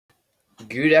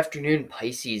Good afternoon,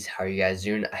 Pisces. How are you guys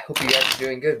doing? I hope you guys are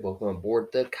doing good. Welcome aboard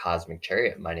the Cosmic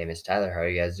Chariot. My name is Tyler. How are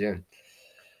you guys doing?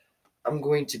 I'm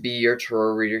going to be your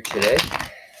tarot reader today.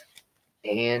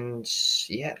 And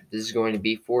yeah, this is going to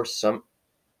be for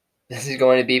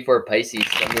Pisces,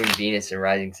 Sun, Moon, Venus, and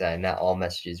Rising sign. Not all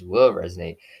messages will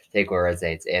resonate. Take what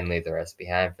resonates and leave the rest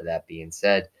behind. For that being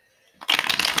said,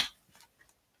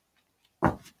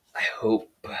 I hope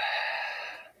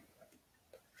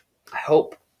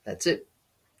that's it.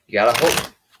 You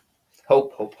gotta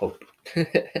hope. Hope.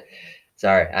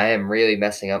 Sorry, I am really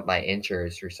messing up my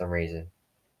intros for some reason.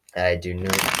 I do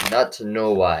not to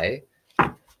know why.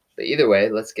 But either way,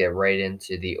 let's get right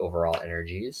into the overall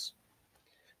energies.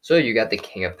 So you got the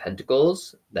King of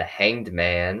Pentacles, the Hanged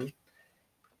Man,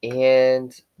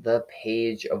 and the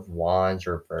Page of Wands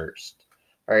reversed.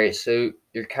 All right, so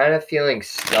you're kind of feeling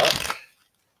stuck,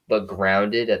 but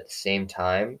grounded at the same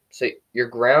time. So you're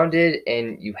grounded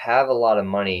and you have a lot of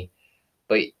money,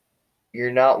 but you're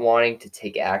not wanting to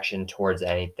take action towards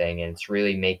anything. And it's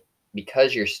really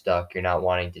because you're stuck, you're not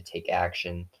wanting to take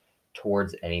action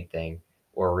towards anything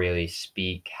or really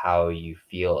speak how you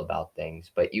feel about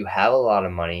things. But you have a lot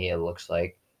of money, it looks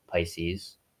like,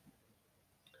 Pisces.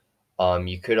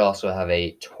 You could also have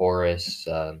a Taurus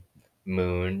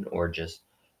moon or just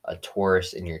a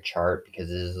Taurus in your chart because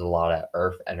this is a lot of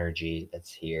earth energy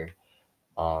that's here.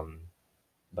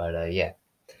 Yeah,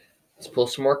 let's pull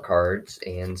some more cards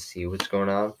and see what's going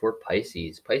on for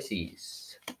Pisces.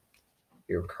 Pisces,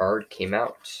 your card came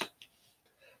out.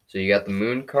 So you got the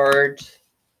Moon card,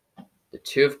 the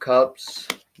Two of Cups,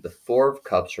 the Four of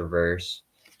Cups reverse,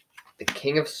 the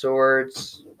King of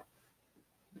Swords,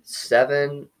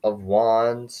 Seven of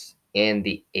Wands, and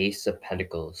the Ace of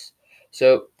Pentacles.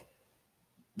 So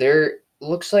there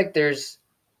looks like there's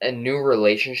a new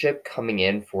relationship coming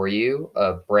in for you,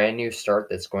 a brand new start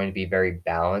that's going to be very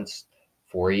balanced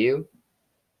for you.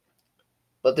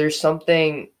 But there's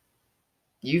something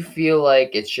you feel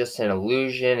like it's just an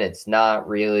illusion. It's not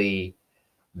really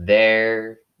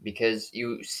there because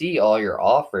you see all your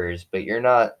offers, but you're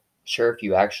not sure if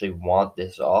you actually want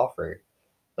this offer.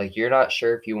 Like, you're not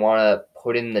sure if you want to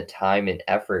put in the time and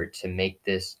effort to make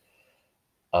this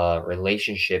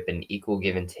relationship an equal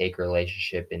give and take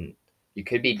relationship. And you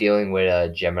could be dealing with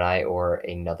a Gemini or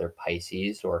another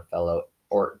Pisces or fellow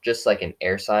or just like an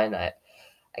air sign. I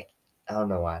don't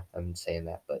know why I'm saying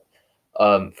that, but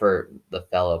for the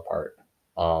fellow part,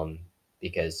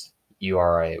 because you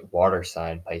are a water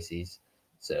sign, Pisces.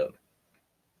 So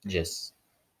just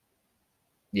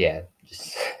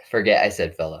just forget I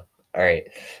said fellow. All right.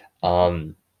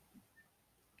 Um,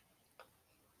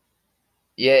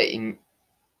 yeah, and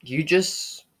you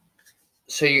just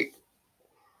so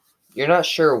you're not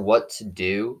sure what to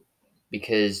do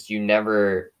because you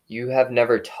have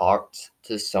never talked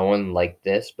to someone like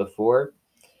this before.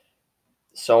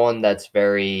 Someone that's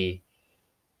very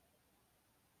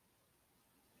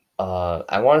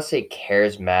I want to say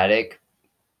charismatic,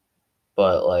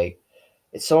 but like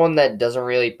it's someone that doesn't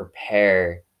really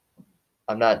prepare.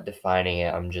 I'm not defining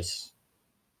it. I'm just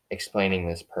explaining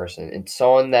this person. It's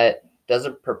someone that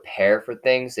doesn't prepare for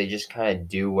things. They just kind of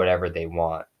do whatever they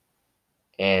want.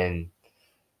 And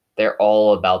they're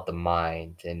all about the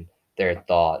mind and their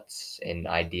thoughts and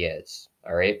ideas.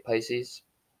 All right, Pisces?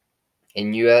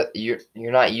 And you're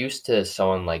not used to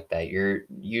someone like that. You're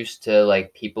used to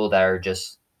like people that are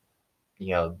just,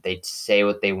 they say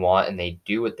what they want and they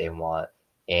do what they want.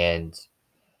 And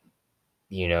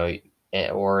you know,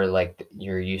 or like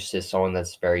you're used to someone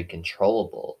that's very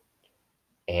controllable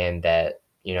and that,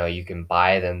 you can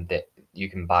buy them, that you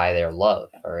can buy their love,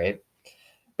 all right?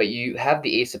 But you have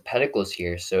the Ace of Pentacles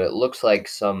here, so it looks like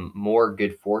some more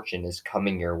good fortune is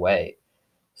coming your way.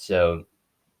 So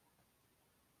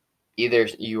either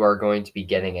you are going to be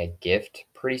getting a gift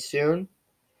pretty soon,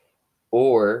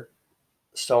 or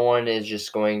someone is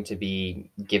just going to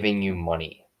be giving you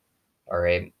money, all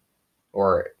right?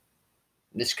 Or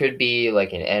this could be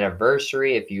like an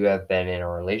anniversary if you have been in a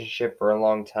relationship for a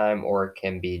long time, or it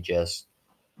can be just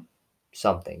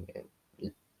something,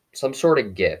 some sort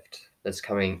of gift that's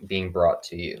being brought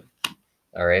to you.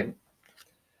 All right.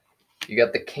 You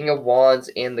got the King of Wands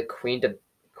and the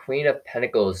Queen of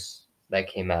Pentacles that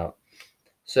came out.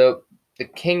 So the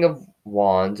King of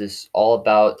Wands is all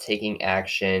about taking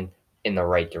action in the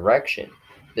right direction.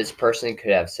 This person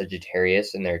could have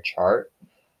Sagittarius in their chart,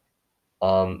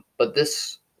 but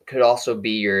this could also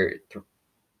be your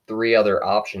three other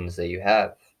options that you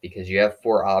have, because you have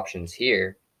four options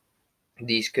here.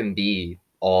 These can be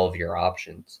all of your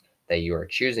options that you are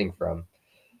choosing from,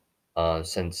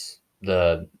 since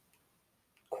the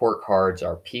court cards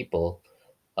are people.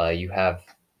 You have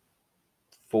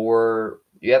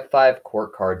you have 5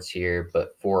 court cards here,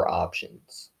 but 4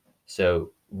 options.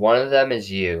 So one of them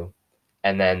is you,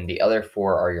 and then the other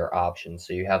 4 are your options.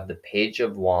 So you have the Page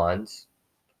of Wands,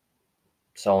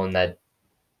 someone that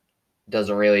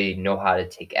doesn't really know how to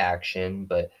take action,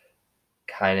 but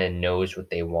kind of knows what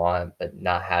they want, but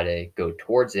not how to go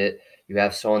towards it. You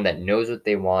have someone that knows what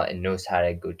they want and knows how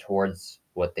to go towards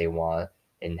what they want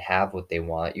and have what they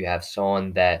want. You have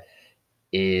someone that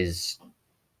is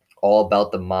all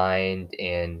about the mind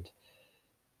and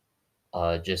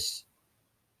just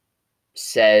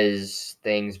says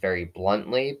things very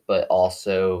bluntly, but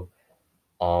also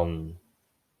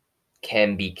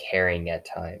can be caring at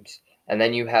times. And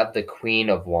then you have the Queen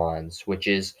of Wands, which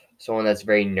is someone that's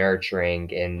very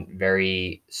nurturing and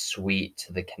very sweet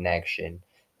to the connection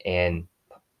and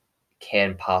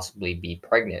can possibly be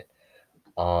pregnant.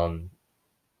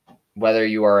 Whether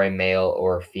you are a male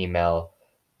or a female,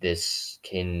 this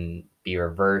can be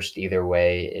reversed either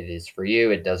way it is for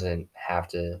you. It doesn't have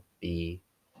to be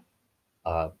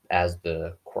as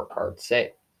the court cards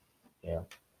say. Yeah.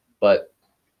 But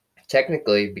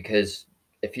technically, because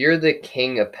if you're the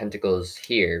King of Pentacles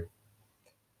here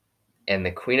and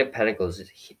the Queen of Pentacles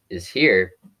is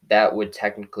here, that would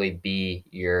technically be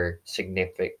your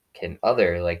significant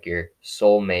other, like your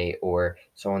soulmate or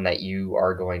someone that you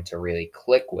are going to really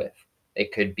click with.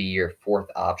 It could be your 4th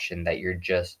option that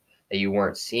you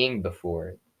weren't seeing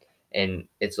before. And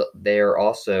they're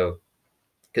also,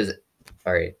 because,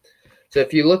 all right, so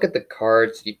if you look at the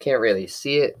cards, you can't really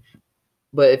see it,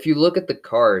 but if you look at the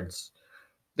cards,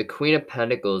 the Queen of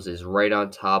Pentacles is right on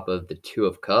top of the Two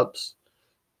of Cups,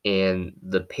 and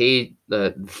the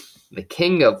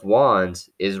King of Wands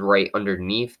is right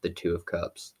underneath the Two of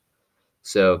Cups.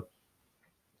 So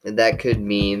that could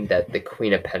mean that the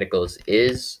Queen of Pentacles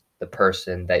is the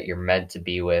person that you're meant to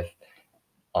be with,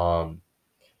 but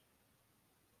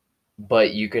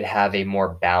you could have a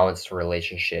more balanced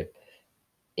relationship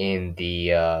in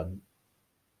the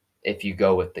if you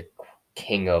go with the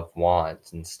King of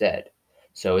Wands instead.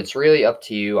 So it's really up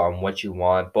to you on what you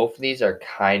want. Both of these are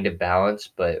kind of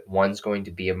balanced, but one's going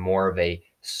to be a more of a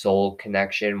soul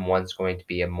connection. One's going to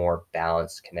be a more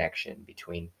balanced connection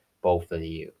between both of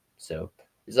you. So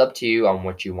it's up to you on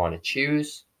what you want to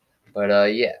choose. But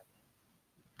yeah.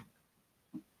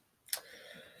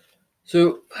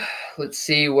 So let's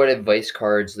see what advice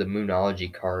cards the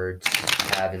Moonology cards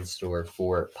have in store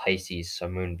for Pisces,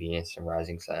 Sun, Moon, Venus, and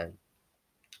Rising Sign.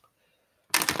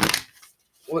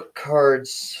 What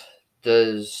advice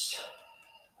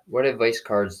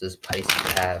cards does Pisces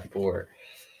have for?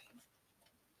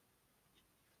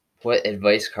 What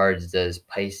advice cards does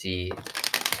Pisces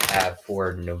have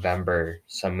for November,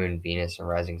 Sun, Moon, Venus, and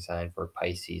Rising Sign for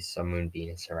Pisces, Sun, Moon,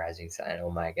 Venus, and Rising Sign?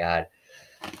 Oh my God.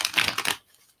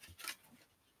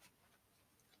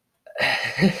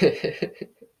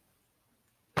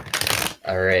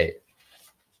 All right.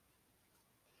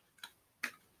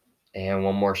 And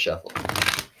one more shuffle.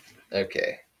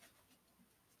 Okay.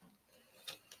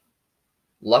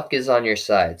 Luck is on your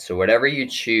side. So whatever you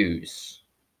choose,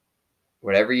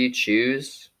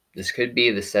 this could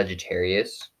be the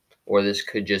Sagittarius, or this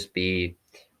could just be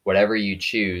whatever you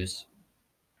choose.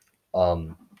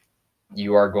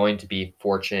 You are going to be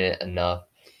fortunate enough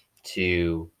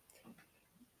to,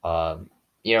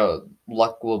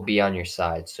 luck will be on your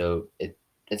side. So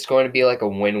it's going to be like a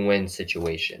win-win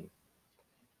situation.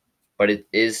 But it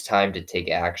is time to take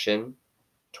action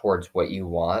towards what you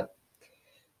want,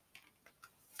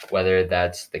 whether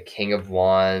that's the King of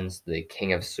Wands, the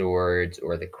King of Swords,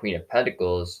 or the Queen of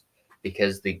Pentacles,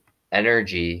 because the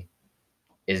energy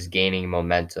is gaining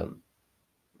momentum.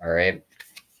 All right.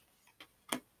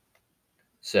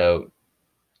 So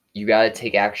you got to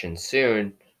take action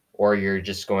soon, or you're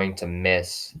just going to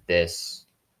miss this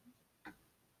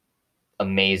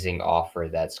amazing offer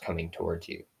that's coming towards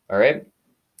you. All right.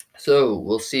 So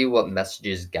we'll see what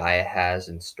messages Gaia has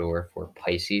in store for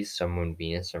Pisces, Sun, Moon,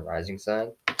 Venus, and Rising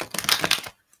Sign.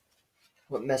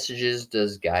 What messages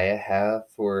does Gaia have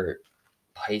for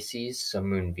Pisces, Sun,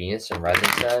 Moon, Venus, and Rising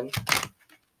Sign?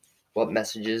 What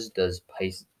messages does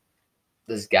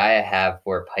Gaia have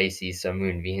for Pisces, Sun,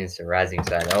 Moon, Venus, and Rising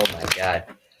Sign? Oh my God.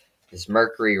 This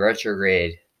Mercury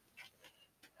retrograde.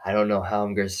 I don't know how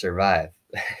I'm going to survive.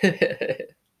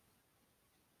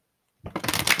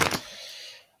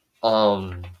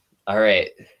 All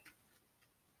right.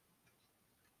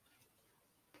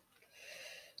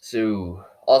 So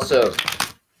also,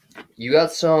 you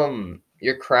got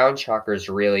your crown chakra is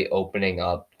really opening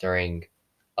up during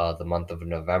the month of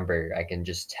November. I can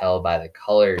just tell by the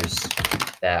colors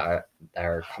that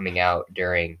are coming out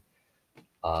during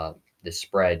the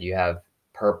spread. You have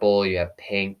purple, you have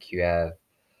pink, you have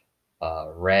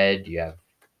red, you have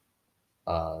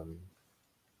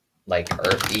like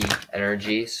earthy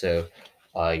energy. So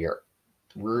your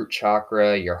root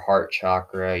chakra, your heart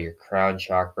chakra, your crown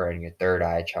chakra, and your third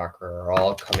eye chakra are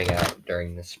all coming out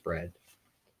during the spread.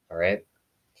 All right.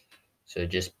 So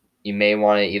just you may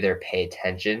want to either pay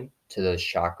attention to those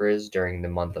chakras during the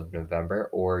month of November,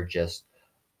 or just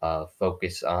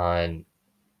focus on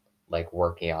like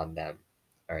working on them.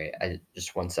 All right.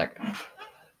 Just 1 second.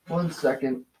 1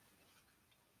 second.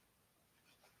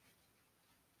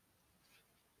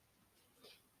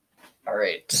 All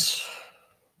right.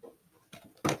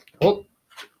 Oh,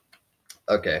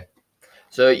 okay.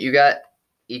 So you got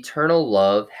eternal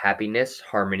love, happiness,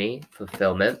 harmony,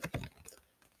 fulfillment.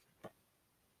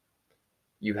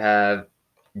 You have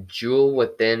jewel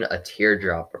within a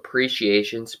teardrop,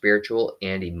 appreciation, spiritual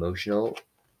and emotional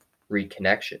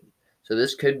reconnection. So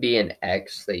this could be an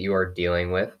ex that you are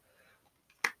dealing with,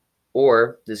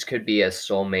 or this could be a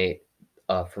soulmate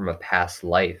from a past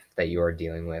life that you are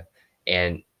dealing with.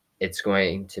 And it's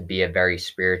going to be a very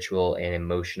spiritual and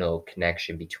emotional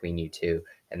connection between you two.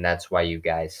 And that's why you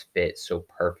guys fit so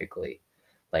perfectly.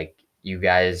 Like you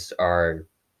guys are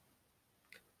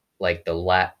like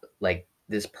like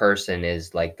this person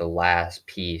is like the last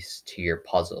piece to your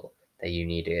puzzle that you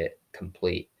need to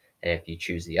complete. And if you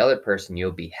choose the other person,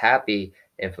 you'll be happy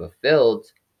and fulfilled.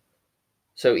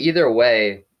 So either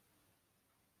way,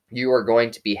 you are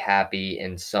going to be happy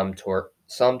in some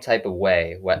type of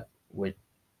way.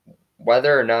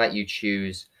 Whether or not you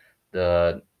choose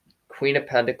the Queen of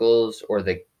Pentacles or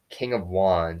the King of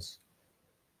Wands,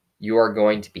 you are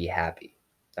going to be happy.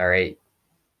 All right.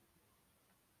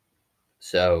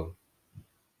 So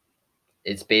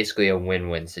it's basically a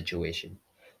win-win situation.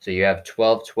 So you have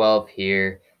 12-12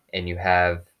 here, and you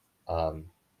have 10-10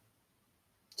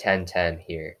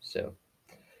 here. So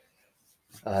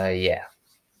yeah.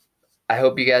 I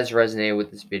hope you guys resonated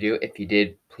with this video. If you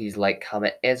did, please like,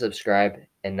 comment, and subscribe.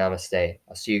 And namaste.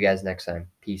 I'll see you guys next time.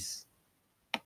 Peace.